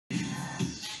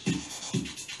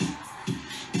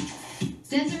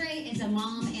Desiree is a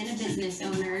mom and a business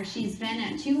owner. She's been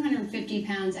at 250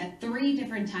 pounds at 3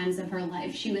 different times of her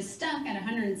life. She was stuck at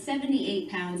 178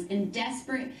 pounds and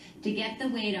desperate to get the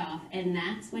weight off, and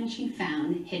that's when she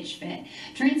found Hitch Fit.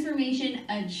 Transformation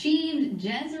achieved.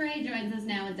 Desiree joins us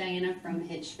now with Diana from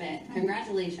Hitch Fit.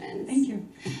 Congratulations. Thank you.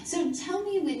 So tell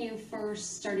me when you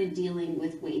first started dealing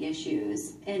with weight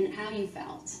issues and how you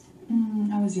felt.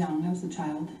 I was young. I was a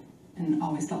child and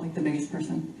always felt like the biggest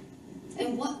person.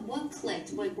 And what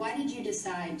clicked? Like, why did you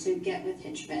decide to get with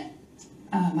Hitch Fit?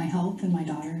 My health and my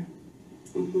daughter.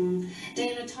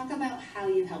 Diana, talk about how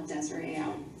you helped Desiree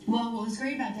out. Well, what was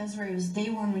great about Desiree was day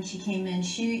one when she came in,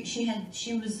 she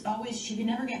could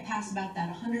never get past about that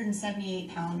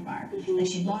 178 pound mark. Like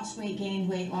she'd lost weight, gained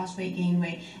weight, lost weight, gained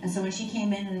weight. And so when she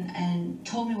came in and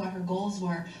told me what her goals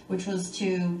were, which was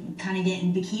to kind of get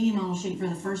in bikini model shape for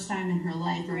the first time in her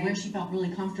life, or where she felt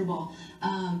really comfortable,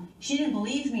 she didn't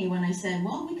believe me when I said,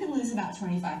 well, we could lose about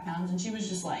 25 pounds. And she was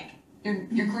just like,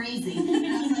 you're crazy. And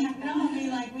I was like, no,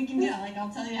 we can do it. Like, I'll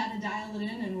tell you how to dial it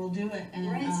in and we'll do it.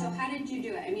 And, right, so how did you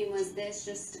do it? I mean, was this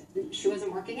just, she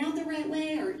wasn't working out the right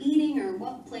way or eating, or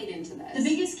what played into this? The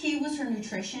biggest key was her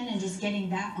nutrition and just getting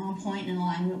that on point in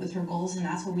alignment with her goals, and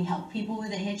that's what we help people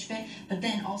with at Hitch Fit. But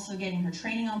then also getting her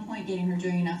training on point, getting her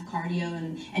doing enough cardio,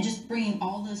 and just bringing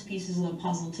all those pieces of the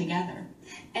puzzle together.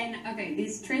 And, okay,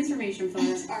 these transformation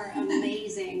photos are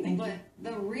amazing, but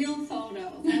the real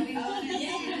photo that we want to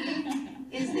see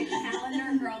is the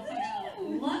calendar girl photo.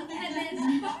 Look at this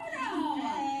photo!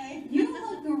 Hey. You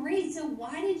look great. So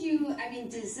why did you, I mean,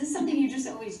 is this something you just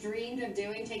always dreamed of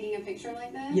doing, taking a picture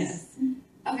like this? Yes.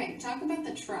 Okay, talk about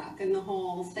the truck and the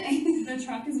whole thing. The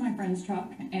truck is my friend's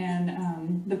truck, and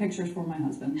the picture's for my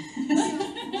husband. So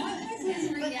what was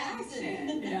his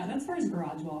reaction? Yeah, that's for his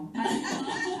garage wall.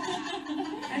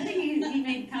 I think he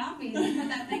made copies and put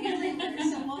that thing everywhere.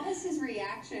 So what was his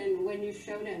reaction when you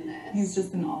showed him this? He was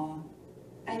just in awe.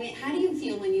 I mean, how do you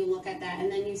feel when you look at that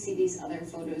and then you see these other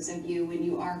photos of you when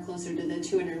you are closer to the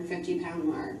 250-pound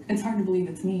mark? It's hard to believe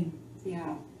it's me.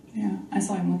 Yeah. Yeah, I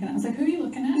saw him looking at it. I was like, who are you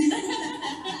looking at?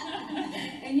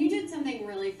 And you did something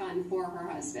really fun for her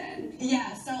husband.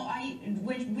 Yeah, so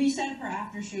we set up her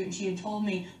after shoot, and she had told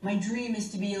me my dream is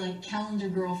to be like calendar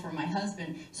girl for my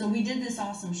husband. So we did this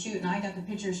awesome shoot, and I got the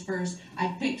pictures first.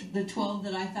 I picked the 12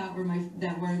 that I thought were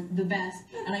the best,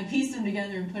 and I pieced them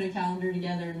together and put a calendar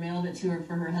together and mailed it to her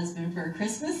for her husband for a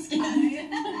Christmas gift.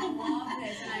 I love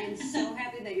this, and I am so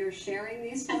happy that you're sharing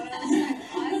these photos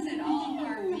with us and all of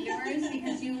our viewers,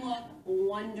 because you look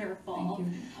wonderful. Thank you.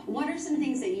 What are some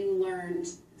things that you learned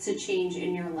to change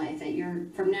in your life that you're,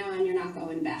 from now on, you're not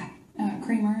going back?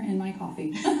 Creamer in my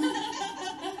coffee. I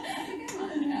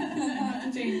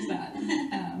have to change that.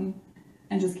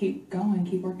 And just keep going,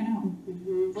 keep working out.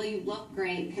 Well, you look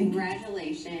great.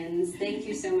 Congratulations. Thank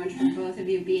you so much for both of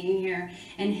you being here.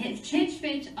 And Hitch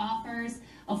Fit offers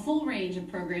a full range of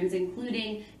programs,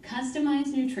 including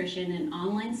customized nutrition and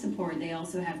online support. They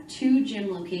also have 2 gym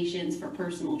locations for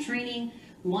personal training,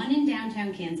 one in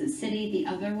downtown Kansas City, the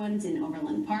other one's in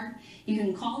Overland Park. You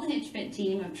can call the Hitch Fit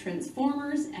team of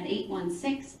Transformers at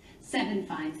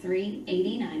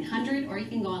 816-753-8900, or you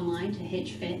can go online to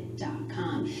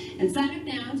hitchfit.com and sign up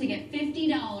now to get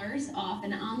 $50 off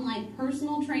an online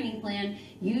personal training plan.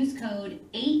 Use code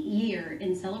 8YEAR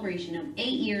in celebration of 8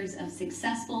 years of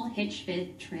successful Hitch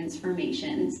Fit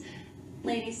transformations.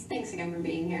 Ladies, thanks again for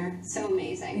being here. So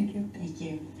amazing. Thank you. Thank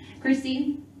you.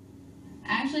 Christine,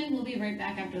 actually, we'll be right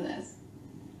back after this.